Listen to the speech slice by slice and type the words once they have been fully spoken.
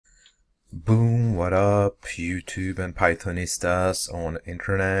Boom, what up, YouTube and Pythonistas on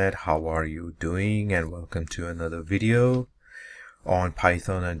internet? How are you doing? And welcome to another video on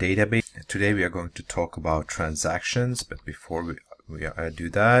Python and database. Today we are going to talk about transactions, but before we do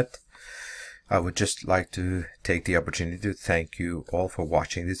that, I would just like to take the opportunity to thank you all for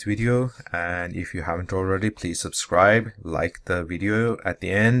watching this video. And if you haven't already, please subscribe, like the video at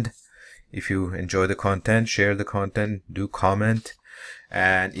the end. If you enjoy the content, share the content, do comment.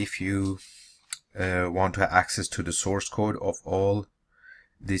 And if you want to have access to the source code of all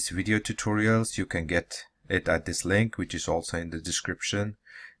these video tutorials, you can get it at this link, which is also in the description.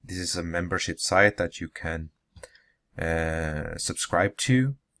 This is a membership site that you can subscribe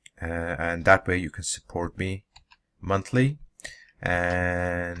to, and that way you can support me monthly,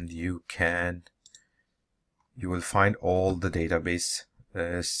 and you will find all the database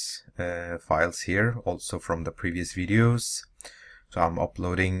files here, also from the previous videos. So I'm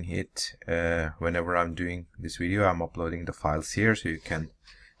uploading it whenever I'm doing this video. I'm uploading the files here, so you can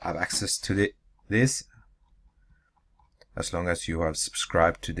have access to this as long as you have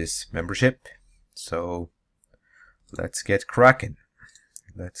subscribed to this membership. So let's get cracking.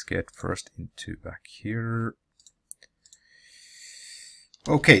 Let's get first into back here.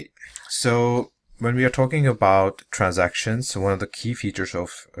 Okay, so when we are talking about transactions, one of the key features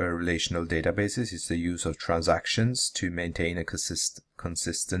of relational databases is the use of transactions to maintain a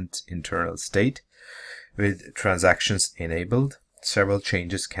consistent internal state. With transactions enabled, several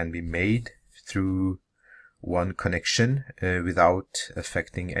changes can be made through one connection without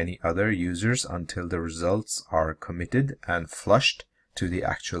affecting any other users until the results are committed and flushed to the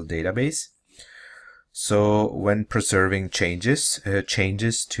actual database. So when preserving changes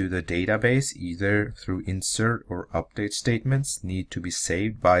to the database, either through insert or update statements, need to be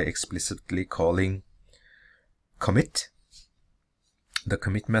saved by explicitly calling commit, the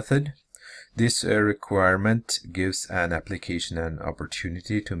commit method. This requirement gives an application an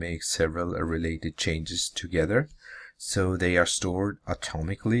opportunity to make several related changes together, so they are stored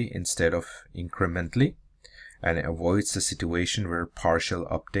atomically instead of incrementally, and it avoids the situation where partial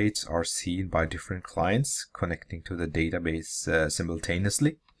updates are seen by different clients connecting to the database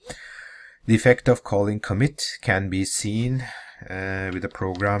simultaneously. The effect of calling commit can be seen with a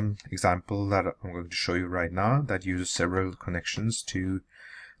program example that I'm going to show you right now that uses several connections to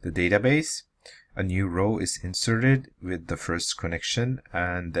the database. A new row is inserted with the first connection,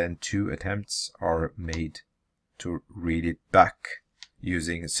 and then 2 attempts are made to read it back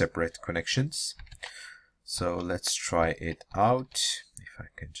using separate connections. So let's try it out. If I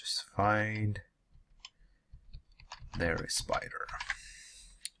can just find, there is spider.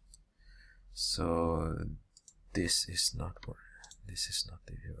 So this is not the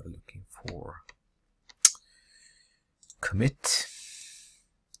we are looking for. Commit.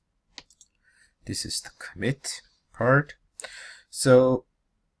 This is the commit part. So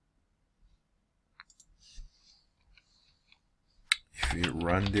if we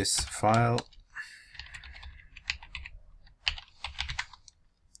run this file,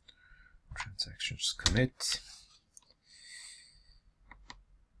 transactions commit.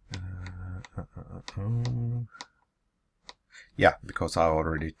 Yeah, because I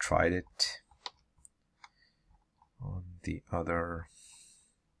already tried it on the other.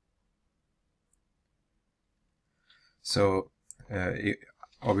 So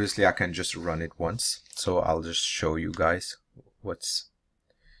obviously I can just run it once. So I'll just show you guys what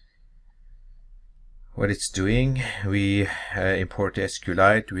it's doing. We import the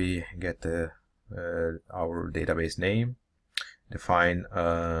SQLite, we get the our database name, define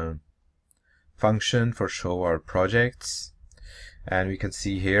a function for show our projects, and we can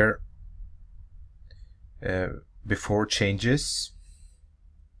see here before changes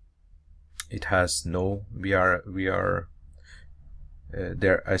it has no,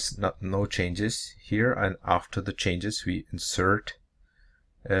 there is no changes here, and after the changes we insert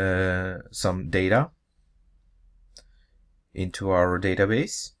some data into our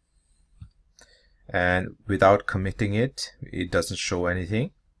database, and without committing it, it doesn't show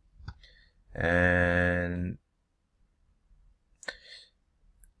anything. And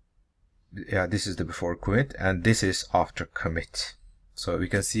yeah, this is the before commit, and this is after commit. So we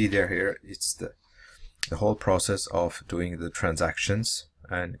can see there here, it's the whole process of doing the transactions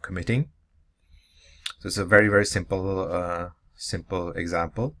and committing. So it's a very, very simple simple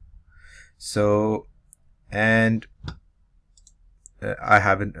example. So, and I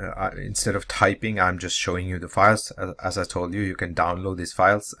haven't instead of typing, I'm just showing you the files. As I told you, you can download these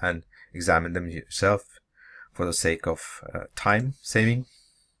files and examine them yourself for the sake of time saving.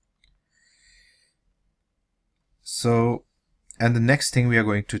 So And the next thing we are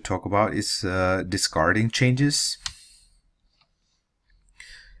going to talk about is discarding changes.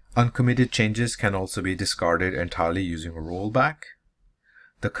 Uncommitted changes can also be discarded entirely using a rollback.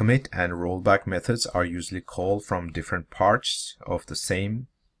 The commit and rollback methods are usually called from different parts of the same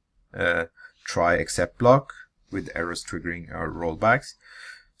try except block, with errors triggering our rollbacks.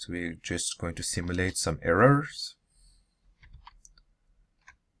 So we're just going to simulate some errors.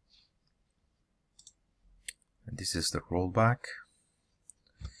 And this is the rollback.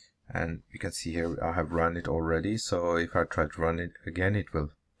 And you can see here I have run it already. So if I try to run it again, it will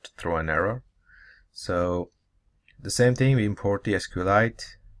throw an error. So the same thing, we import the SQLite,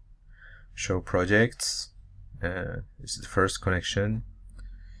 show projects. This is the first connection.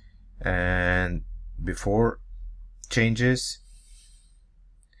 And before changes,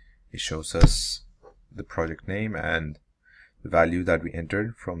 it shows us the project name and the value that we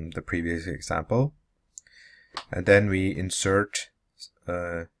entered from the previous example. And then we insert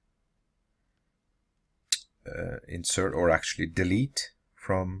or actually delete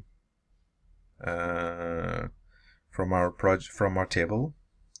from our table,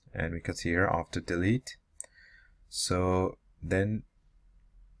 and we can see here after delete. So then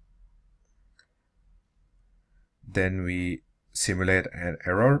we simulate an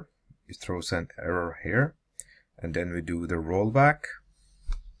error. It throws an error here, and then we do the rollback.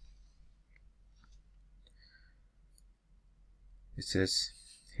 It says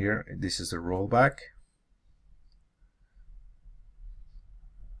here, this is the rollback.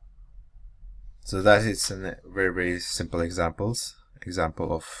 So that is a very simple example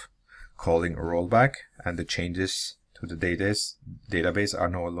of calling a rollback, and the changes to the database are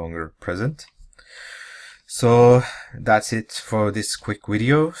no longer present. So that's it for this quick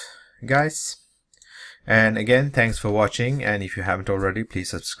video, guys. And again, thanks for watching, and if you haven't already, please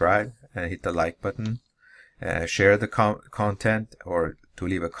subscribe and hit the like button. Share the content, or to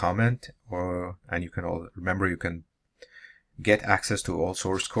leave a comment, and you can remember you can get access to all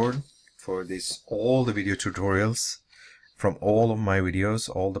source code for all the video tutorials from all of my videos,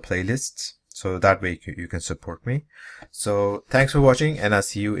 all the playlists, so that way you can support me. So thanks for watching, and I'll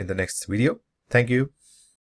see you in the next video. Thank you.